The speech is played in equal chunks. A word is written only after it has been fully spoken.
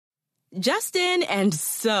Just in and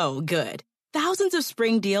so good. Thousands of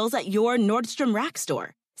spring deals at your Nordstrom Rack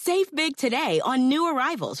store. Save big today on new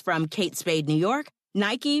arrivals from Kate Spade New York,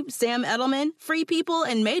 Nike, Sam Edelman, Free People,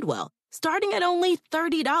 and Madewell, starting at only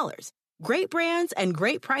 $30. Great brands and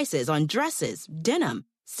great prices on dresses, denim,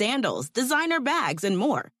 sandals, designer bags, and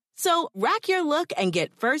more. So rack your look and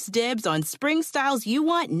get first dibs on spring styles you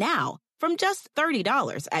want now from just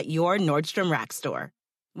 $30 at your Nordstrom Rack store.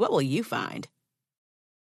 What will you find?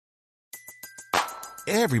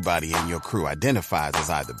 Everybody in your crew identifies as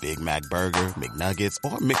either Big Mac Burger, McNuggets,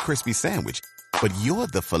 or McCrispy Sandwich. But you're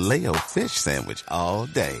the Filet-O-Fish Sandwich all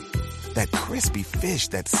day. That crispy fish,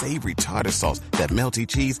 that savory tartar sauce, that melty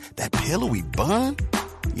cheese, that pillowy bun.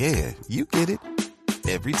 Yeah, you get it.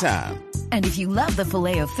 Every time. And if you love the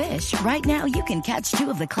Filet-O-Fish, right now you can catch two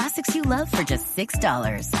of the classics you love for just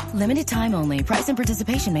 $6. Limited time only. Price and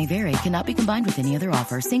participation may vary. Cannot be combined with any other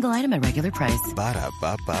offer. Single item at regular price.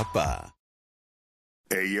 Ba-da-ba-ba-ba.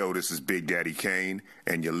 Hey, yo, this is Big Daddy Kane,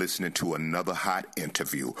 and you're listening to another hot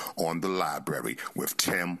interview on The Library with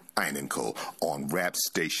Tim Einenkel on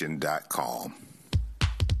rapstation.com.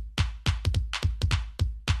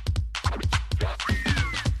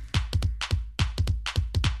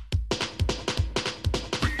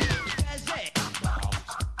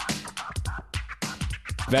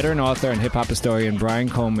 Veteran author and hip-hop historian Brian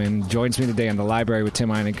Coleman joins me today on The Library with Tim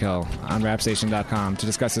Einenkel on rapstation.com to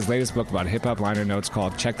discuss his latest book about hip-hop liner notes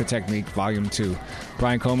called Check the Technique, Volume 2.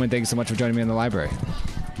 Brian Coleman, thank you so much for joining me on The Library.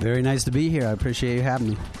 Very nice to be here. I appreciate you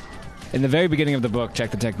having me. In the very beginning of the book,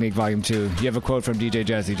 Check the Technique, Volume 2, you have a quote from DJ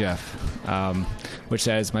Jazzy Jeff, which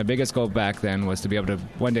says, "My biggest goal back then was to be able to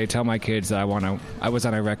one day tell my kids that I was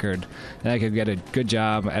on a record, that I could get a good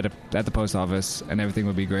job at the post office, and everything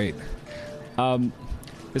would be great."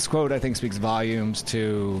 This quote, I think, speaks volumes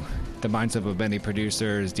to the mindset of many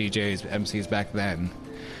producers, DJs, MCs back then.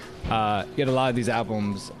 Yet a lot of these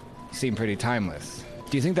albums seem pretty timeless.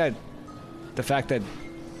 Do you think that the fact that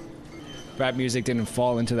rap music didn't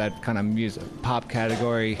fall into that kind of pop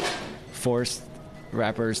category forced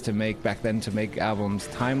rappers to make albums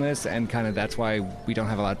timeless, and kind of that's why we don't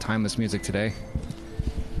have a lot of timeless music today?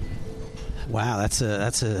 Wow, that's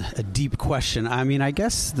a deep question. I mean, I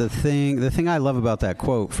guess the thing I love about that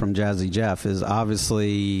quote from Jazzy Jeff is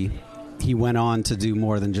obviously he went on to do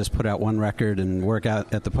more than just put out one record and work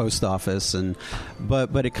out at the post office,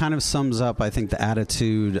 but it kind of sums up, I think, the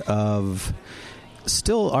attitude of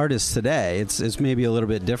still artists today. It's maybe a little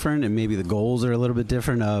bit different, and maybe the goals are a little bit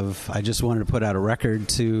different. Of I just wanted to put out a record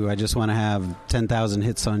to I just want to have 10,000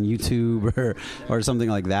 hits on YouTube or something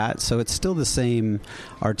like that. So it's still the same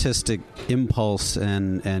artistic impulse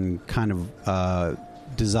and kind of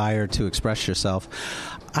desire to express yourself.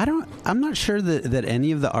 I'm not sure that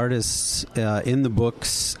any of the artists in the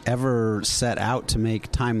books ever set out to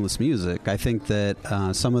make timeless music. I think that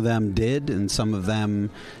some of them did, and some of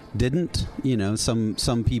them didn't. You know,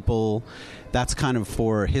 some people, that's kind of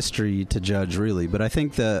for history to judge, really. But I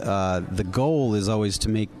think the goal is always to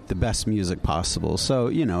make the best music possible. So,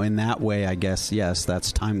 you know, in that way, I guess, yes,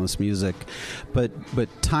 that's timeless music. But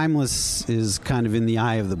timeless is kind of in the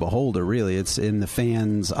eye of the beholder, really. It's in the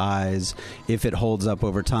fans' eyes. If it holds up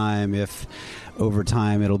over time, if over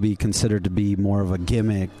time it'll be considered to be more of a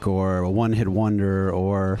gimmick or a one-hit wonder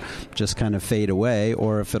or just kind of fade away,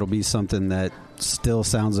 or if it'll be something that still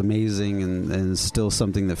sounds amazing and still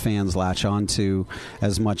something that fans latch onto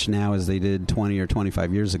as much now as they did 20 or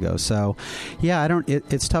 25 years ago. So, yeah,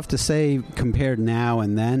 it's tough to say compared now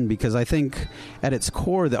and then, because I think at its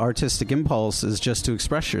core the artistic impulse is just to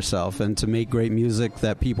express yourself and to make great music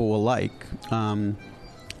that people will like.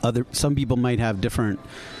 Some people might have different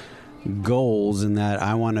goals in that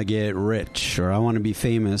I want to get rich or I want to be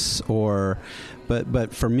famous,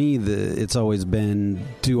 but for me it's always been,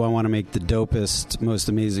 do I want to make the dopest, most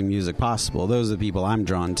amazing music possible? Those are the people I'm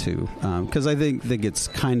drawn to, because I think it's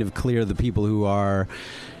kind of clear the people who are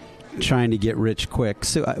trying to get rich quick.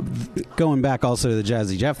 So going back also to the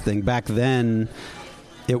Jazzy Jeff thing, back then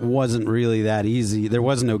it wasn't really that easy. There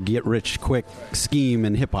was no get rich quick scheme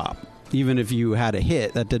in hip hop. Even if you had a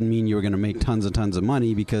hit, that didn't mean you were going to make tons and tons of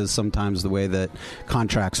money, because sometimes the way that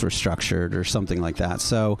contracts were structured or something like that.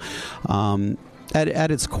 So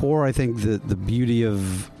at its core, I think the beauty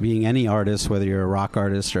of being any artist, whether you're a rock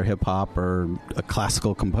artist or hip-hop or a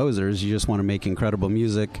classical composer, is you just want to make incredible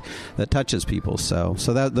music that touches people. So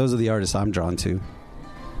those are the artists I'm drawn to.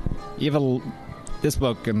 You have this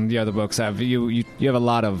book and the other books you have a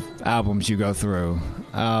lot of albums you go through.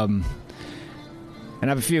 And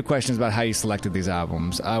I have a few questions about how you selected these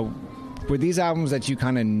albums. Were these albums that you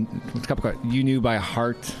you knew by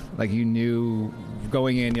heart? Like you knew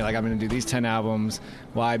going in, you're like, I'm going to do these 10 albums.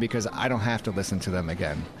 Why? Because I don't have to listen to them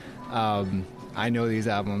again. I know these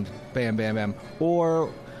albums, bam, bam, bam.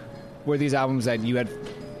 Or were these albums that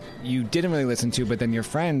you didn't really listen to, but then your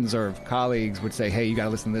friends or colleagues would say, hey, you got to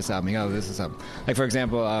listen to this album. You got to listen to something. Like, for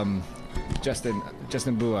example,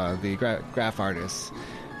 Justin Bua, the graph artist,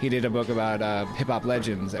 he did a book about hip-hop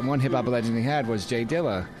legends, and one hip-hop legend he had was Jay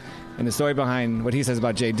Dilla. And the story behind what he says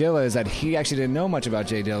about Jay Dilla is that he actually didn't know much about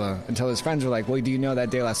Jay Dilla until his friends were like, well, do you know that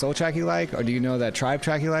De La Soul track you like? Or do you know that Tribe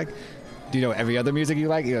track you like? Do you know every other music you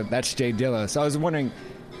like? That's Jay Dilla. So I was wondering,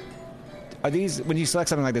 are these, when you select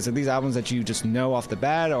something like this, are these albums that you just know off the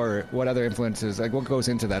bat, or what other influences, like what goes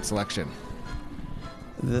into that selection?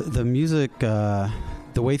 The music,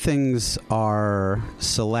 the way things are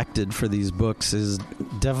selected for these books is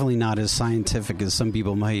definitely not as scientific as some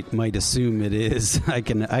people might assume it is. I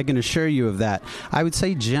can assure you of that. I would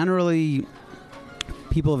say generally,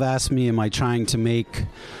 people have asked me, am I trying to make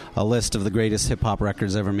a list of the greatest hip-hop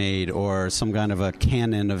records ever made, or some kind of a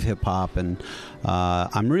canon of hip-hop, and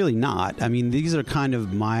I'm really not. I mean, these are kind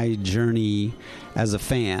of my journey as a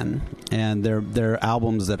fan, and they're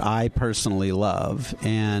albums that I personally love,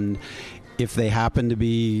 and if they happen to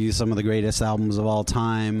be some of the greatest albums of all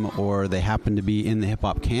time, or they happen to be in the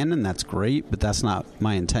hip-hop canon, that's great, but that's not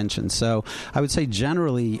my intention. So I would say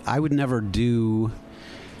generally, I would never do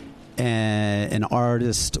an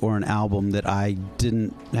artist or an album that I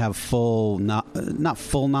didn't have not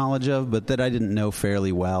full knowledge of, but that I didn't know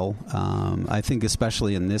fairly well. I think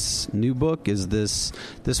especially in this new book, is this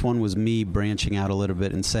one was me branching out a little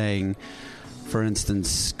bit and saying, for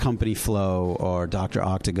instance, Company Flow or Dr.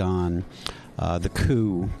 Octagon, The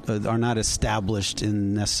Coup are not established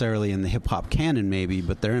necessarily in the hip-hop canon maybe,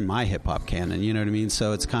 but they're in my hip-hop canon, you know what I mean?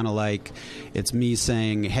 So it's kind of like, it's me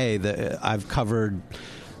saying, hey, I've covered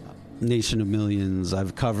Nation of Millions,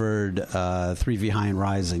 I've covered 3 Behind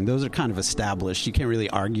Rising. Those are kind of established. You can't really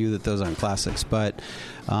argue that those aren't classics. But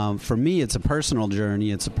for me, it's a personal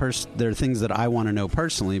journey. There are things that I want to know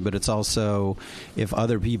personally, but it's also if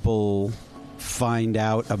other people find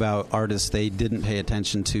out about artists they didn't pay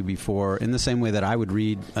attention to before, in the same way that I would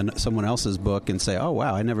read someone else's book and say, oh,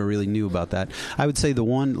 wow, I never really knew about that. I would say the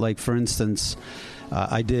one, like, for instance,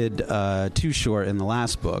 I did Too Short in the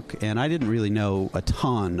last book, and I didn't really know a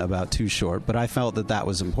ton about Too Short, but I felt that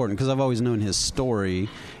was important because I've always known his story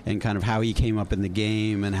and kind of how he came up in the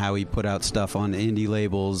game and how he put out stuff on indie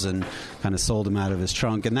labels and kind of sold them out of his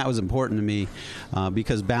trunk, and that was important to me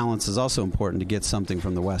because balance is also important to get something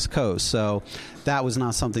from the West Coast. So that was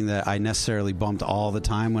not something that I necessarily bumped all the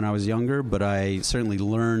time when I was younger, but I certainly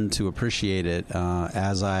learned to appreciate it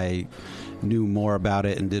as I knew more about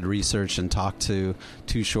it and did research and talked to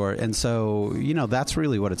Too Short. And so, that's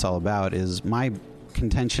really what it's all about. Is my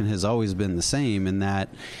contention has always been the same, in that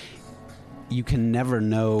you can never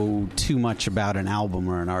know too much about an album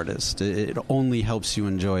or an artist. It only helps you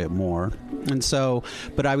enjoy it more. And so,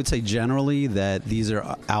 but I would say generally that these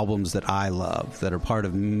are albums that I love, that are part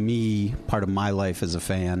of me, part of my life as a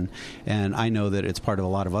fan. And I know that it's part of a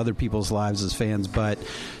lot of other people's lives as fans. But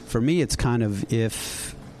for me, it's kind of,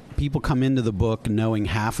 if people come into the book knowing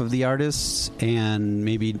half of the artists and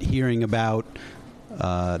maybe hearing about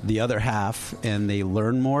the other half, and they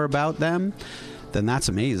learn more about them, then that's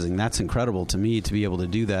amazing. That's incredible to me to be able to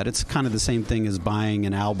do that. It's kind of the same thing as buying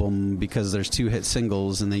an album because there's 2 hit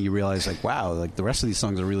singles, and then you realize, like, wow, like the rest of these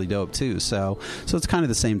songs are really dope too. So it's kind of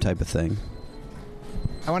the same type of thing.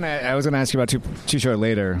 I was going to ask you about Too Short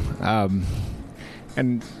later.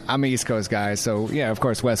 And I'm an East Coast guy, so yeah, of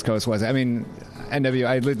course, West Coast was. I mean, I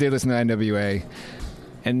did listen to NWA,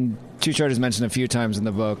 and Too Short is mentioned a few times in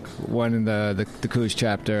the book. One in the Coos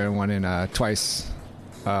chapter, and one in twice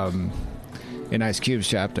in Ice Cube's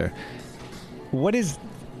chapter. What is,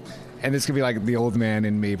 and this could be like the old man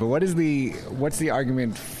in me, but what's the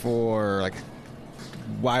argument for, like,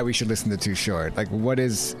 why we should listen to Too Short? Like, what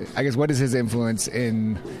is his influence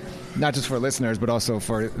in, not just for listeners, but also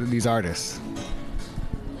for these artists?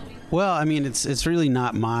 Well, I mean, it's really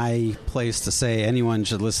not my place to say anyone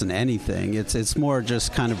should listen to anything. It's more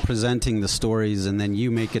just kind of presenting the stories, and then you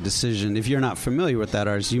make a decision. If you're not familiar with that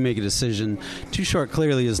artist, you make a decision. Too Short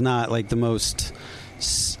clearly is not like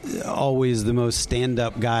always the most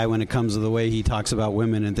stand-up guy when it comes to the way he talks about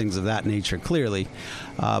women and things of that nature, clearly.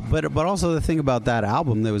 But also the thing about that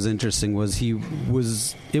album that was interesting was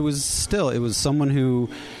it was someone who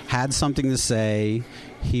had something to say.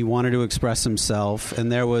 He wanted to express himself,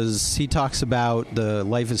 and he talks about the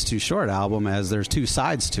Life is Too Short album as there's two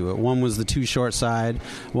sides to it. One was the Too Short side,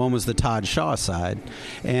 one was the Todd Shaw side.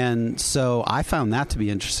 And so I found that to be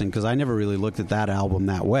interesting because I never really looked at that album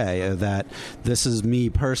that way, that this is me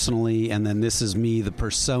personally, and then this is me, the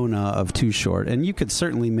persona of Too Short. And you could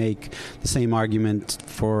certainly make the same argument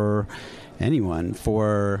for anyone,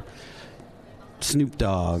 for Snoop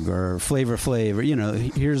Dogg or Flavor Flav, you know,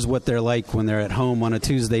 here's what they're like when they're at home on a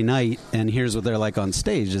Tuesday night, and here's what they're like on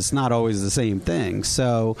stage. It's not always the same thing.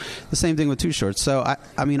 So the same thing with Too Short. So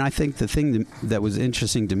I mean, I think the thing that was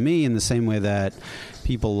interesting to me, in the same way that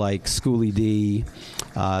people like Schoolie D,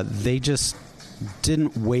 they just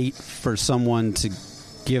didn't wait for someone to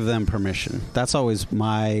give them permission. That's always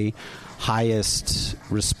my highest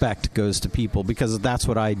respect goes to people, because that's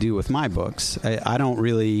what I do with my books. I don't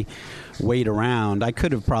really wait around. I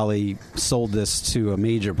could have probably sold this to a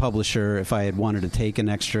major publisher if I had wanted to take an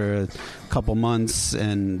extra couple months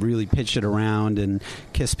and really pitch it around and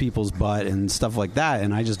kiss people's butt and stuff like that,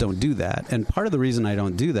 and I just don't do that. And part of the reason I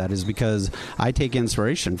don't do that is because I take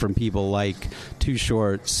inspiration from people like Too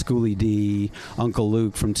Short, Schoolie D, Uncle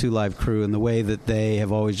Luke from Two Live Crew, and the way that they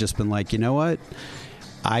have always just been like, you know what?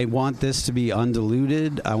 I want this to be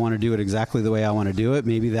undiluted. I want to do it exactly the way I want to do it.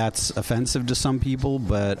 Maybe that's offensive to some people,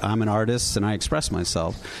 but I'm an artist and I express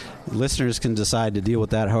myself. Listeners can decide to deal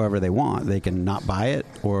with that however they want. They can not buy it,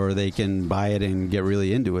 or they can buy it and get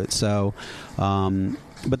really into it. So,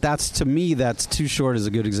 but that's, to me, that's Too Short is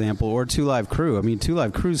a good example, or Two Live Crew. I mean, Two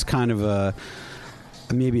Live Crew is kind of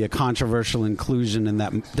maybe a controversial inclusion in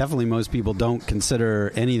that definitely most people don't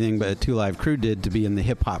consider anything but Two Live Crew did to be in the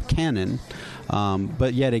hip-hop canon.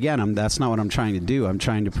 But yet again, that's not what I'm trying to do. I'm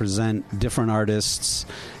trying to present different artists,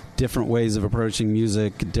 different ways of approaching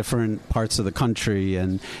music, different parts of the country,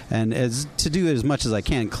 and as to do it as much as I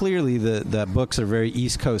can. Clearly, the books are very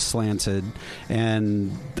East Coast slanted,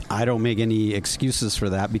 and I don't make any excuses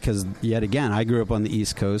for that, because yet again, I grew up on the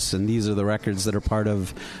East Coast, and these are the records that are part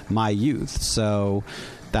of my youth. So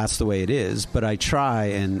that's the way it is. But I try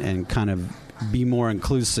and kind of be more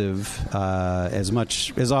inclusive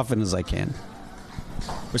as often as I can.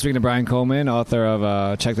 We're speaking to Brian Coleman, author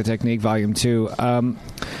of Check the Technique, Volume 2.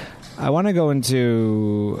 I want to go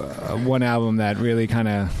into one album that really kind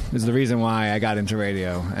of is the reason why I got into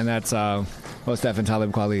radio, and that's Mos Def and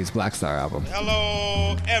Talib Kweli's Black Star album.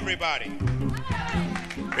 Hello, everybody.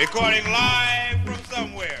 Recording live from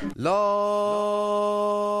somewhere. Lord.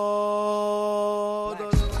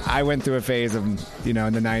 I went through a phase of, in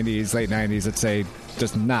the 90s, late 90s, let's say,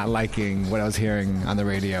 just not liking what I was hearing on the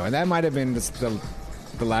radio. And that might have been just the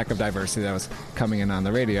lack of diversity that was coming in on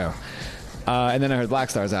the radio. And then I heard Black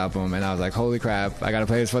Star's album, and I was like, holy crap, I got to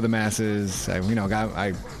play this for the masses.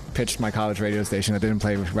 I pitched my college radio station that didn't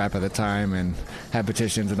play rap at the time and had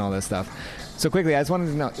petitions and all this stuff. So quickly, I just wanted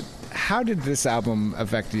to know, how did this album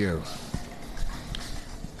affect you?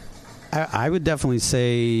 I would definitely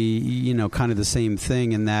say, kind of the same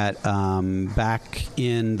thing, in that back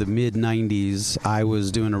in the mid-'90s, I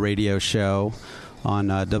was doing a radio show on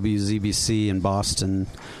WZBC in Boston,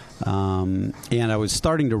 and I was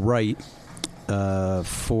starting to write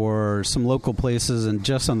for some local places, and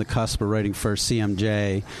just on the cusp of writing for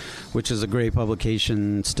CMJ, which is a great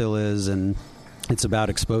publication, still is, and it's about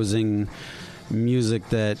exposing music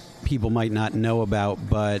that people might not know about,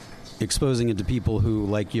 but exposing it to people who,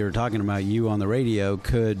 like you're talking about, you on the radio,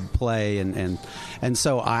 could play. And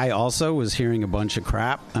so I also was hearing a bunch of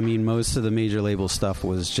crap. I mean, most of the major label stuff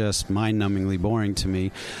was just mind-numbingly boring to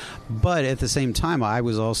me. But at the same time, I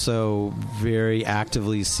was also very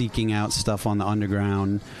actively seeking out stuff on the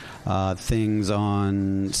underground. Things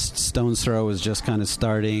on Stone's Throw was just kind of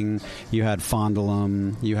starting. You had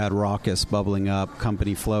Fondulum, you had Raucous bubbling up.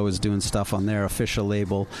 Company Flow was doing stuff on their official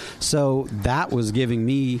label. So that was giving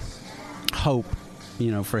me hope,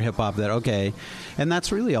 for hip-hop, that okay. And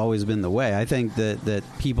that's really always been the way. I think that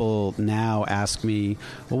people now ask me,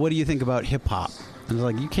 well, what do you think about hip-hop? And it's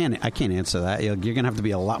like, I can't answer that. You're going to have to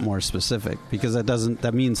be a lot more specific, because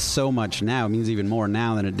that means so much now. It means even more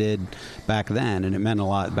now than it did back then, and it meant a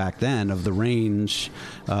lot back then of the range.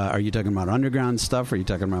 Are you talking about underground stuff? Are you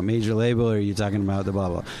talking about major label? Or are you talking about the blah,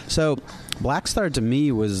 blah? So Black Star to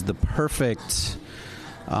me was the perfect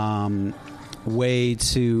way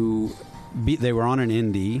to they were on an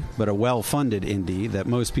indie, but a well-funded indie that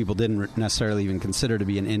most people didn't necessarily even consider to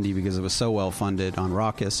be an indie because it was so well-funded on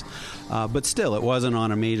Raucous. But still, it wasn't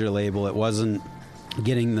on a major label. It wasn't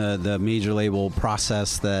getting the major label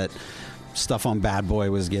process that stuff on Bad Boy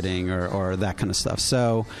was getting, or that kind of stuff.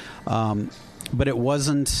 So, but it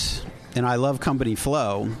wasn't I love Company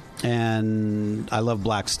Flow, and I love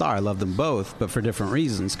Black Star. I love them both, but for different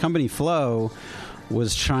reasons. Company Flow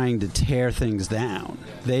was trying to tear things down.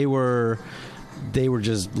 They were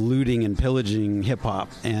just looting and pillaging hip-hop,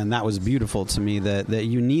 and that was beautiful to me, that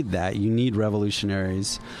you need that. You need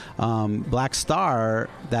revolutionaries. Black Star,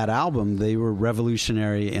 that album, they were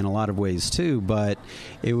revolutionary in a lot of ways too, but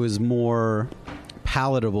it was more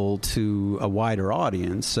palatable to a wider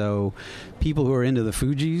audience. So people who are into the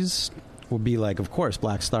Fugees will be like, of course,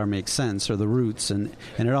 Black Star makes sense, or the Roots, and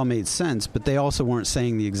it all made sense, but they also weren't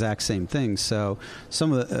saying the exact same thing. So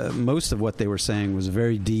most of what they were saying was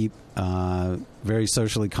very deep, very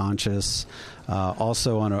socially conscious.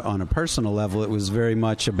 Also on a personal level, it was very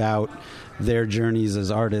much about their journeys as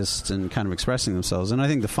artists and kind of expressing themselves. And I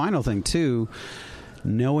think the final thing too,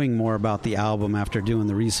 knowing more about the album after doing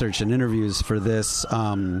the research and interviews for this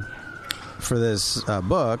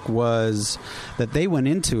book, was that they went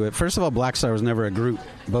into it. First of all, Black Star was never a group.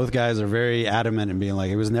 Both guys are very adamant in being like,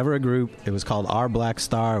 it was never a group. It was called Our Black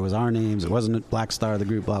Star. It was our names. It wasn't Black Star, the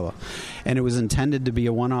group, blah, blah. And it was intended to be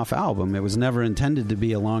a one-off album. It was never intended to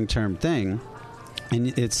be a long-term thing.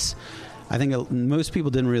 And I think most people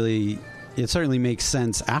didn't really, it certainly makes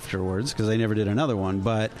sense afterwards because they never did another one.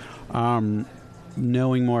 But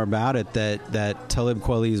knowing more about it, that Talib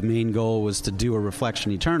Kweli's main goal was to do a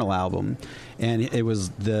Reflection Eternal album, and it was,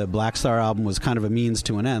 the Black Star album was kind of a means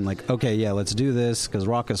to an end. Like, okay, yeah, let's do this because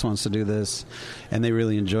Rawkus wants to do this, and they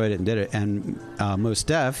really enjoyed it and did it. And Mos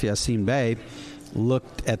Def, Yasiin Bey,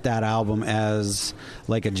 looked at that album as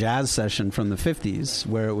like a jazz session from the 50s,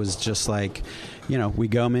 where it was just like, you know, we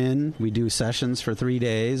come in, we do sessions for 3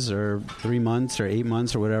 days or 3 months or 8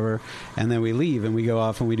 months or whatever, and then we leave and we go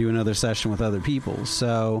off and we do another session with other people.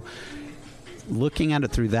 So looking at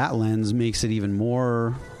it through that lens makes it even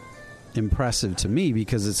more impressive to me,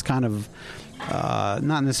 because it's kind of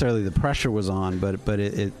not necessarily the pressure was on, but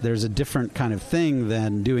there's a different kind of thing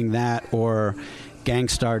than doing that or Gang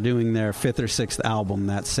Starr doing their 5th or 6th album,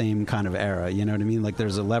 that same kind of era. You know what I mean? Like,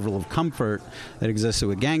 there's a level of comfort that existed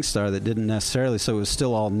with Gang Starr that didn't necessarily, so it was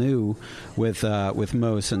still all new with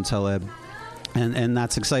Mos and Talib, and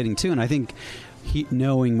that's exciting too. And I think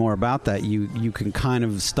knowing more about that, you can kind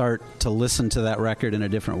of start to listen to that record in a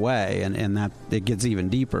different way, and that it gets even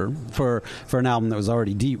deeper for an album that was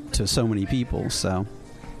already deep to so many people. So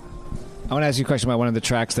I want to ask you a question about one of the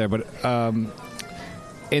tracks there, but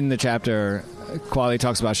in the chapter, Kweli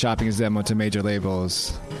talks about shopping his demo to major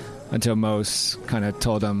labels until Mos kind of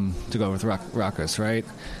told him to go with Rawkus, right?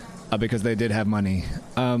 Because they did have money.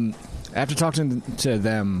 After talking to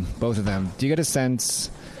them, both of them, do you get a sense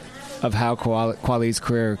of how Kweli's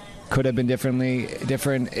career could have been different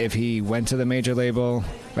if he went to the major label,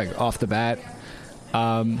 like off the bat?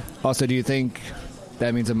 Also, do you think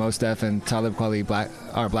that means a Mos Def and Talib Kweli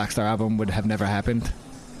Black Star album would have never happened?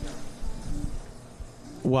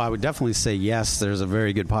 Well, I would definitely say yes. There's a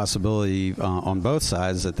very good possibility on both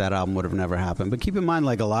sides that album would have never happened. But keep in mind,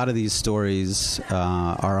 like, a lot of these stories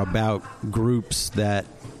are about groups that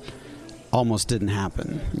almost didn't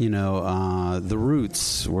happen. You know, the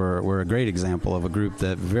Roots were a great example of a group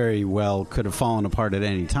that very well could have fallen apart at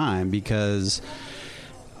any time, because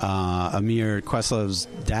Amir Questlove's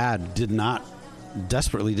dad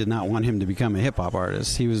desperately did not want him to become a hip-hop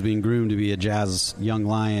artist. He was being groomed to be a jazz young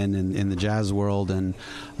lion in the jazz world, and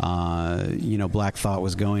you know, Black Thought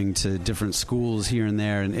was going to different schools here and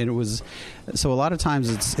there, and it was, so a lot of times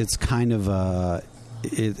it's kind of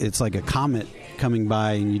it's like a comet coming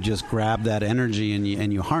by, and you just grab that energy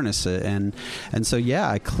and you harness it, and so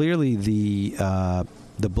yeah, clearly the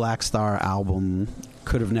Black Star album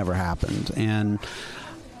could have never happened, and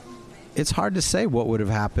it's hard to say what would have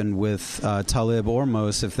happened with Talib or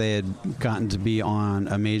Mos if they had gotten to be on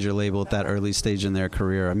a major label at that early stage in their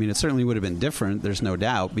career. I mean, it certainly would have been different, there's no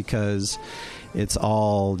doubt, because it's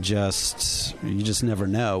all just, you just never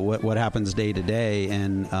know what happens day to day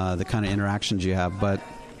and the kind of interactions you have. But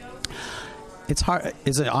it's hard.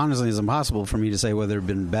 Honestly, it's impossible for me to say whether it had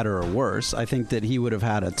been better or worse. I think that he would have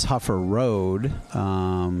had a tougher road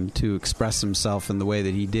to express himself in the way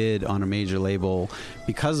that he did on a major label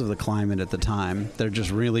because of the climate at the time. There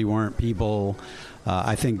just really weren't people.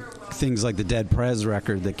 I think things like the Dead Prez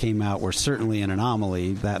record that came out were certainly an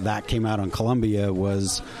anomaly. That came out on Columbia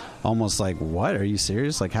was almost like, what? Are you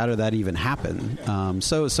serious? Like, how did that even happen?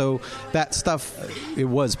 So that stuff, it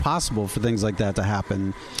was possible for things like that to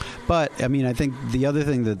happen. But, I mean, I think the other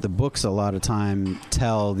thing that the books a lot of time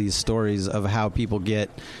tell these stories of how people get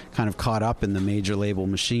kind of caught up in the major label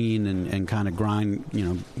machine and kind of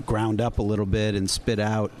ground up a little bit and spit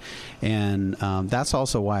out. And that's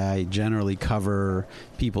also why I generally cover over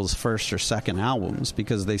people's first or second albums,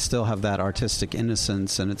 because they still have that artistic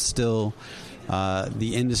innocence, and it's still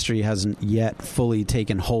the industry hasn't yet fully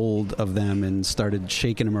taken hold of them and started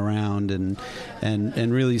shaking them around and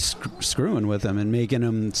really screwing with them and making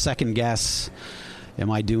them second guess, am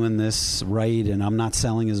I doing this right? And I'm not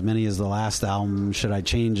selling as many as the last album. Should I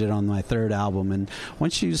change it on my third album? And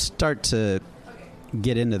once you start to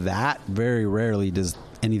get into that, very rarely does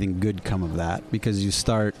anything good come of that, because you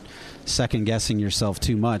start second guessing yourself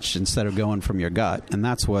too much instead of going from your gut. And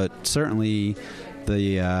that's what certainly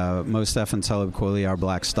the Mos Def and Talib Kweli, our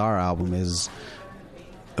Black Star album, is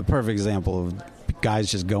a perfect example of guys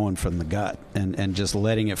just going from the gut and just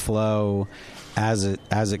letting it flow as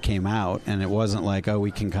it came out. And it wasn't like, oh,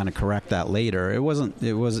 we can kind of correct that later. It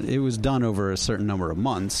was done over a certain number of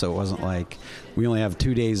months, so it wasn't like we only have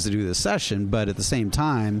 2 days to do this session. But at the same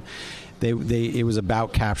time, it was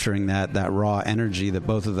about capturing that raw energy that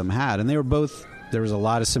both of them had, and they were both. There was a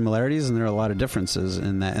lot of similarities and there were a lot of differences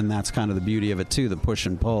in that, and that's kind of the beauty of it too, the push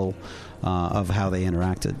and pull of how they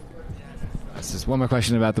interacted. Just one more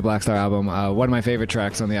question about the Black Star album. One of my favorite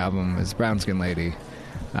tracks on the album is Brown Skin Lady,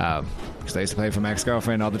 because I used to play for my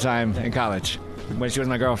ex-girlfriend all the time in college when she was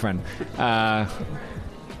my girlfriend. But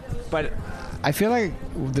I feel like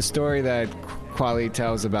the story that Kweli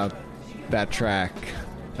tells about that track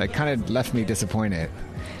kind of left me disappointed,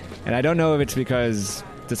 and I don't know if it's because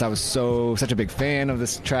I was such a big fan of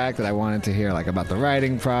this track that I wanted to hear about the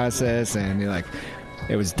writing process, and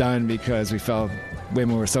it was done because we felt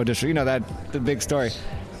women were so the big story.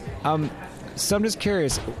 So I'm just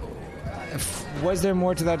curious, was there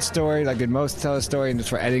more to that story? Did Mos tell a story and just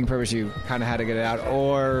for editing purpose you kind of had to get it out?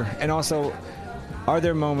 And also, are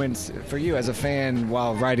there moments for you as a fan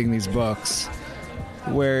while writing these books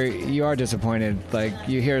where you are disappointed,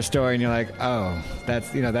 you hear a story and you're like, oh,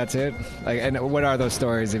 that's it? And what are those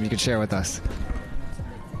stories, if you could share with us?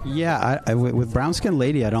 Yeah, with Brown Skin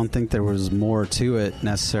Lady, I don't think there was more to it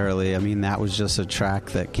necessarily. I mean, that was just a track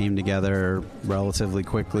that came together relatively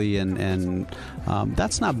quickly, and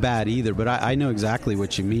that's not bad either, but I know exactly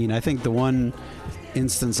what you mean. I think the one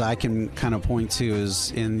instance I can kind of point to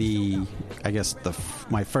is in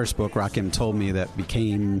my first book, Rakim Told Me, that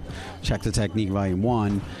became Check the Technique Volume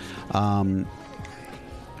 1.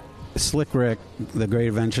 Slick Rick, The Great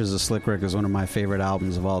Adventures of Slick Rick, is one of my favorite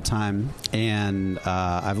albums of all time, and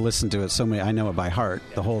I've listened to it so many. I know it by heart,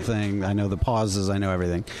 the whole thing. I know the pauses, I know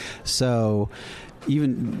everything. So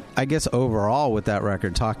even, I guess, overall with that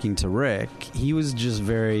record, talking to Rick, he was just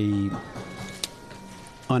very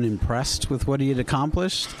unimpressed with what he had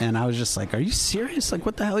accomplished, and I was just like, are you serious?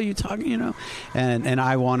 What the hell are you talking, and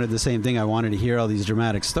I wanted the same thing. I wanted to hear all these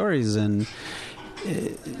dramatic stories, and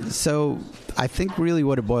so I think really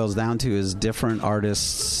what it boils down to is different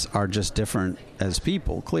artists are just different as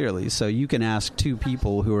people, clearly. So you can ask two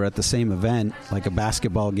people who are at the same event, like a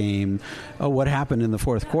basketball game, oh, what happened in the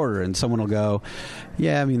fourth quarter? And someone will go,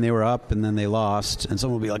 yeah, I mean, they were up and then they lost. And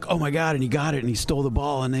someone will be like, oh my God, and he got it and he stole the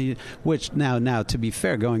ball. And which now, to be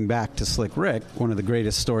fair, going back to Slick Rick, one of the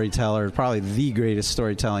greatest storytellers, probably the greatest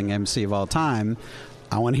storytelling MC of all time,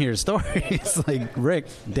 I want to hear stories. Rick,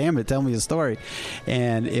 damn it, tell me a story.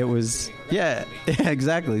 And it was, yeah,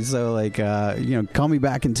 exactly. So call me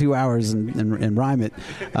back in 2 hours and rhyme it.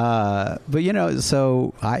 But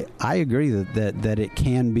so I agree that it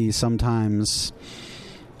can be sometimes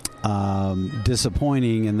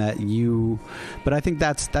disappointing, and but I think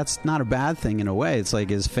that's not a bad thing in a way. It's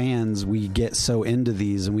as fans, we get so into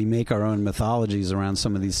these and we make our own mythologies around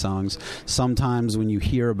some of these songs. Sometimes when you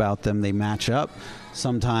hear about them, they match up.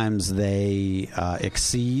 Sometimes they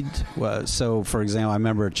exceed. So, for example, I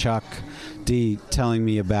remember Chuck D telling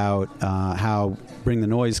me about how Bring the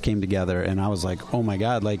Noise came together, and I was like, oh my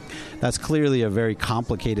God, that's clearly a very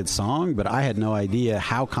complicated song, but I had no idea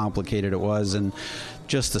how complicated it was, and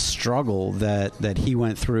just the struggle that he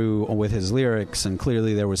went through with his lyrics, and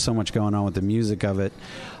clearly there was so much going on with the music of it.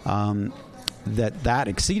 That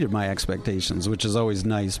exceeded my expectations, which is always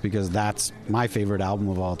nice because that's my favorite album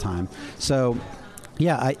of all time. So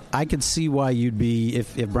yeah, I could see why you'd be,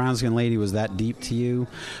 if Brown Skin Lady was that deep to you,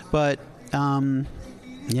 but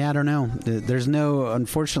yeah, I don't know. There's no,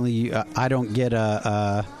 unfortunately, I don't get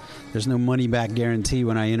there's no money back guarantee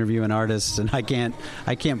when I interview an artist, and I can't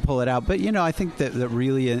pull it out. But I think that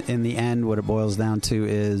really in the end, what it boils down to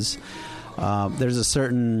is there's a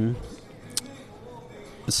certain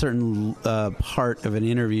part of an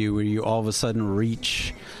interview where you all of a sudden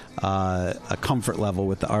reach a comfort level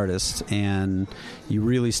with the artist, and you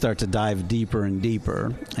really start to dive deeper and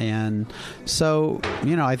deeper. And so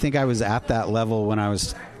I think I was at that level when I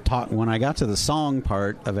was when I got to the song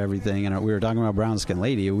part of everything, and we were talking about Brown Skin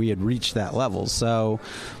Lady, we had reached that level. So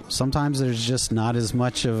sometimes there's just not as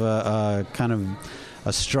much of a kind of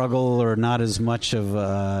a struggle, or not as much of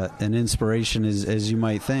an inspiration as you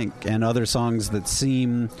might think. And other songs that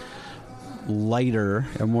seem lighter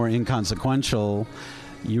and more inconsequential,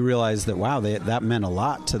 you realize that, wow, that meant a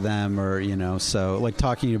lot to them. Or, you know, so like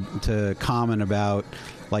talking to Common about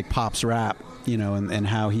like Pop's rap, you know, and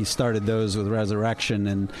how he started those with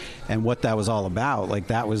Resurrection and what that was all about. Like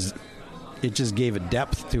that was, it just gave a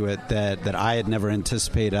depth to it that I had never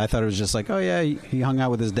anticipated. I thought it was just like, oh yeah, he hung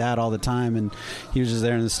out with his dad all the time and he was just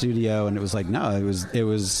there in the studio, and it was like, no, it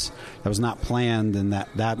was not planned, and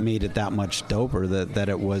that made it that much doper, that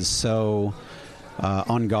it was so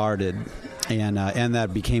unguarded, and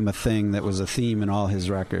that became a thing that was a theme in all his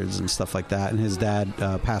records and stuff like that. And his dad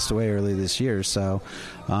passed away early this year, so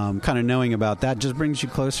kind of knowing about that just brings you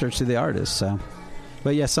closer to the artist. So,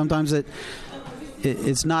 but yeah, sometimes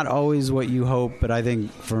it's not always what you hope, but I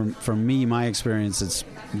think for me, my experience, it's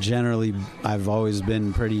generally, I've always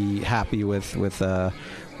been pretty happy with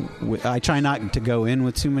I try not to go in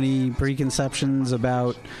with too many preconceptions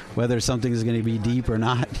about whether something is going to be deep or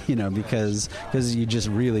not, you know, because you just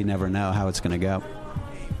really never know how it's going to go.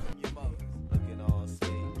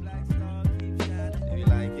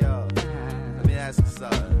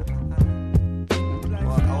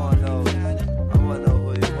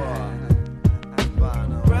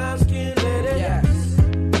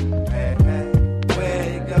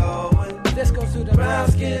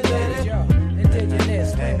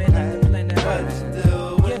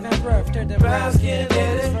 Brown skin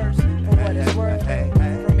ladies first, for what it's worth,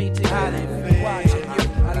 from me to you, watching you.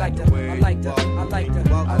 I like the way you walk, yes, I like the way,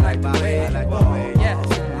 I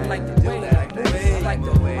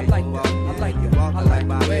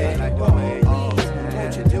like the way please,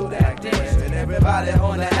 won't you do that dance? And everybody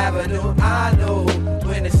on the avenue, I know,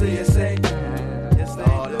 when they see you say, yes,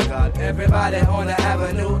 Lord, oh God. Everybody on the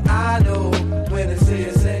avenue, I know, when they see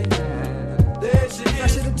you say,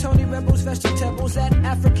 Fresher than Tony Rebels, vegetables at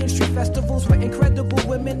African street festivals where incredible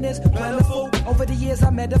women is plentiful. Over the years I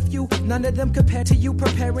met a few, none of them compared to you,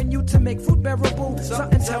 preparing you to make food bearable.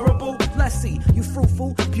 Something terrible, let's see, you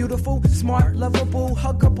fruitful, beautiful, smart, lovable,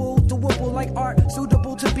 huggable, doable like art,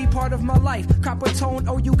 suitable to be part of my life. Copper tone,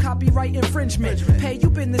 oh you copyright infringement. Pay you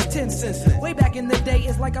been this 10 cents. Way back in the day,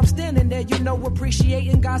 it's like I'm standing there, you know,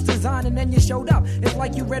 appreciating God's design, and then you showed up. It's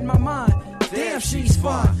like you read my mind. Damn, she's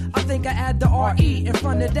fine. I think I add the R-E in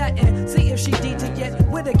front of that and see if she D to get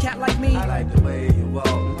with a cat like me. I like the way you walk.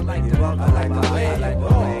 I like the walk. I like the way you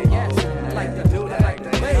walk. Yes. I like the do that. I like the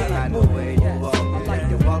way you move. Yes. I like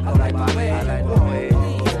the walk. I like the way you walk.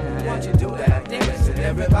 Please, won't you do that dance? And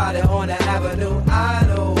everybody on the avenue, I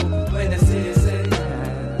know when they see you say,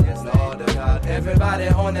 yes, Lord of God. Everybody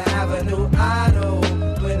on the avenue, I know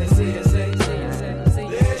when they see you say,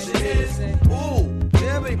 there she is. Ooh,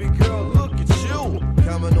 yeah, baby girl, look at you.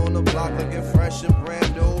 Coming on the block looking fresh and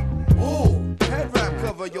brand new. Ooh, head wrap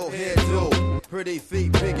cover your head too. Pretty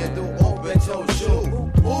feet picking through open toe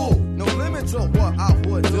shoe. Ooh, no limit to what I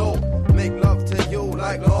would do. Make love to you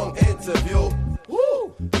like long interview.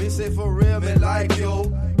 Woo, me say for real, me like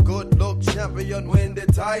you. Good look champion, win the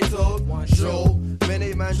title. Show,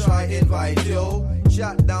 many man try invite you.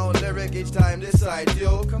 Shot down lyric each time decide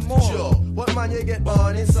you. Come on, sure, what man you get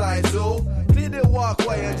born inside so. Clear the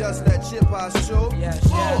walkway and just let shit pass through. Yes,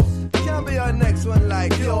 yes. Can't be our next one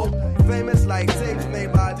like you. Famous like tapes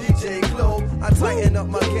made by DJ Clue. I tighten up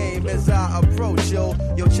my game as I approach you.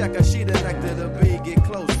 Yo, check her, she the neck to the B, get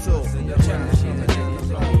close to. Yo, check her, she the neck to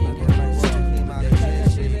the B, get close to.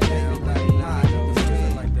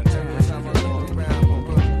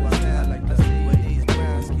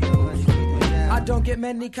 I don't get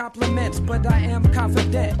many compliments, but I am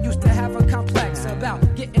confident. Used to have a complex about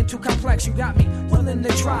getting too complex. You got me willing to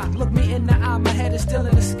try. Look me in the eye, my head is still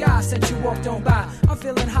in the sky since you walked on by. I'm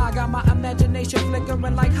feeling high, got my imagination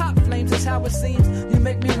flickering like hot flames. That's how it seems. You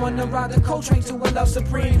make me wanna ride the Coltrane to a love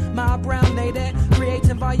supreme. My brown lady creates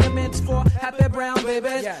environments for happy brown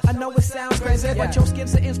babies. Yes. I know it sounds crazy, yes, but your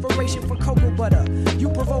skin's an inspiration for cocoa butter. You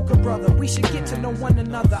provoke a brother. We should get to know one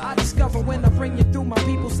another. I discover when I bring you through. My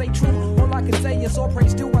people say true. All I can say is all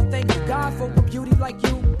praise due. I thank God for a beauty like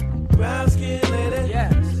you. Brown skin lady.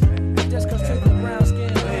 Yes. Just cause to the brown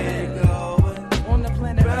skin lady. On the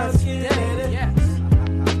planet brown skin lady. Yes.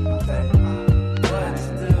 What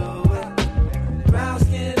you doing? Brown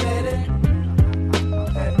skin lady.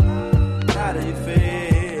 How do you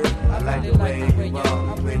feel? I like the way you walk. I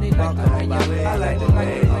really like the way you walk. I like the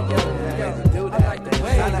way you walk. I like the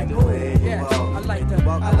way you move. Yes. I like the way you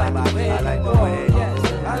walk. I like the way you walk. Yes.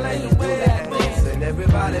 I like the way that dance. And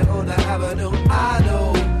everybody Avenue. I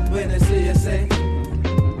know when they see you say,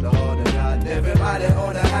 Lord of God, everybody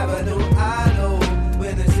on the Avenue. I know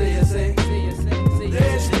when they see you say,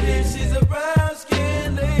 there she is, she's a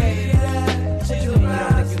brown-skinned lady. She's a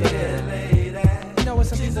brown-skinned lady. You know when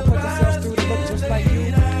some people put themselves through to look just like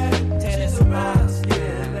you? Tan and smile,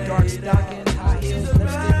 dark stockings, high heels,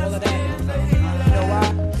 lipstick, all of that. You know why?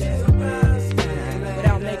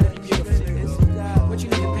 Without makeup, you're beautiful. But you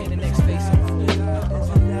need to paint the next face off.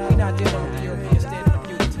 We're not dealing with the European standard of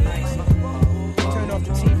beauty tonight. Turn off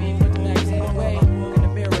the TV, put the magazine away, look in the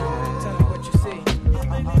mirror, and tell me what you see.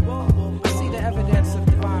 I see the evidence of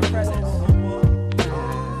divine presence.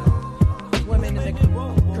 Women in the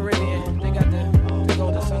Caribbean, they got the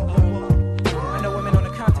golden sun glow. I know women on the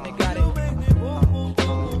continent got it.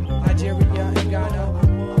 Nigeria and Ghana,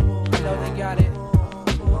 I know they got it.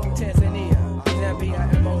 Tanzania, Zambia,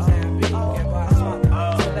 and Mozambique, and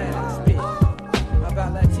Botswana. So let us speak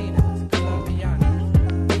about Latinas, Colombianas,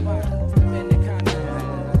 Cubanas, Dominicanas,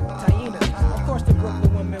 Tainas. Of course, the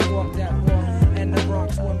Brooklyn women walk that walk, and the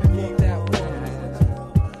Bronx women walk that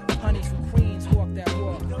walk. Honeys from Queens walk that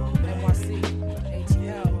walk. NYC,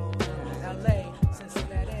 ATL, LA,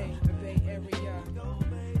 Cincinnati, the Bay Area.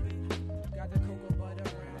 Got the cocoa butter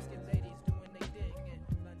brown skin ladies doing they thing in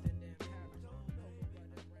London and Paris. Cocoa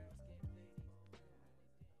butter brown skin ladies.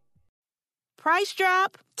 Price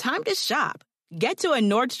drop? Time to shop. Get to a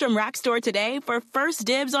Nordstrom Rack store today for first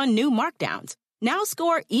dibs on new markdowns. Now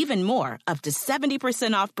score even more, up to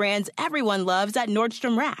 70% off brands everyone loves at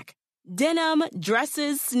Nordstrom Rack. Denim,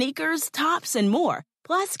 dresses, sneakers, tops, and more.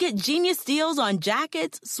 Plus, get genius deals on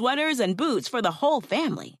jackets, sweaters, and boots for the whole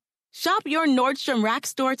family. Shop your Nordstrom Rack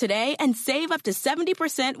store today and save up to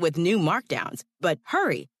 70% with new markdowns. But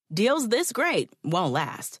hurry, deals this great won't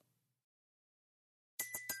last.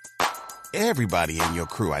 Everybody in your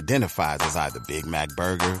crew identifies as either Big Mac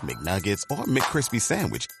Burger, McNuggets, or McCrispy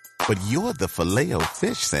Sandwich. But you're the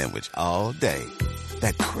Filet-O-Fish Sandwich all day.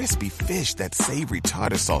 That crispy fish, that savory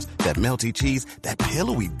tartar sauce, that melty cheese, that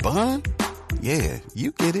pillowy bun. Yeah,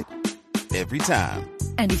 you get it. Every time.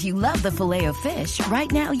 And if you love the Filet-O-Fish, right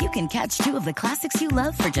now you can catch two of the classics you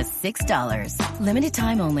love for just $6. Limited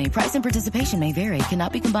time only. Price and participation may vary.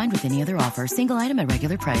 Cannot be combined with any other offer. Single item at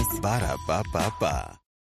regular price. Ba-da-ba-ba-ba.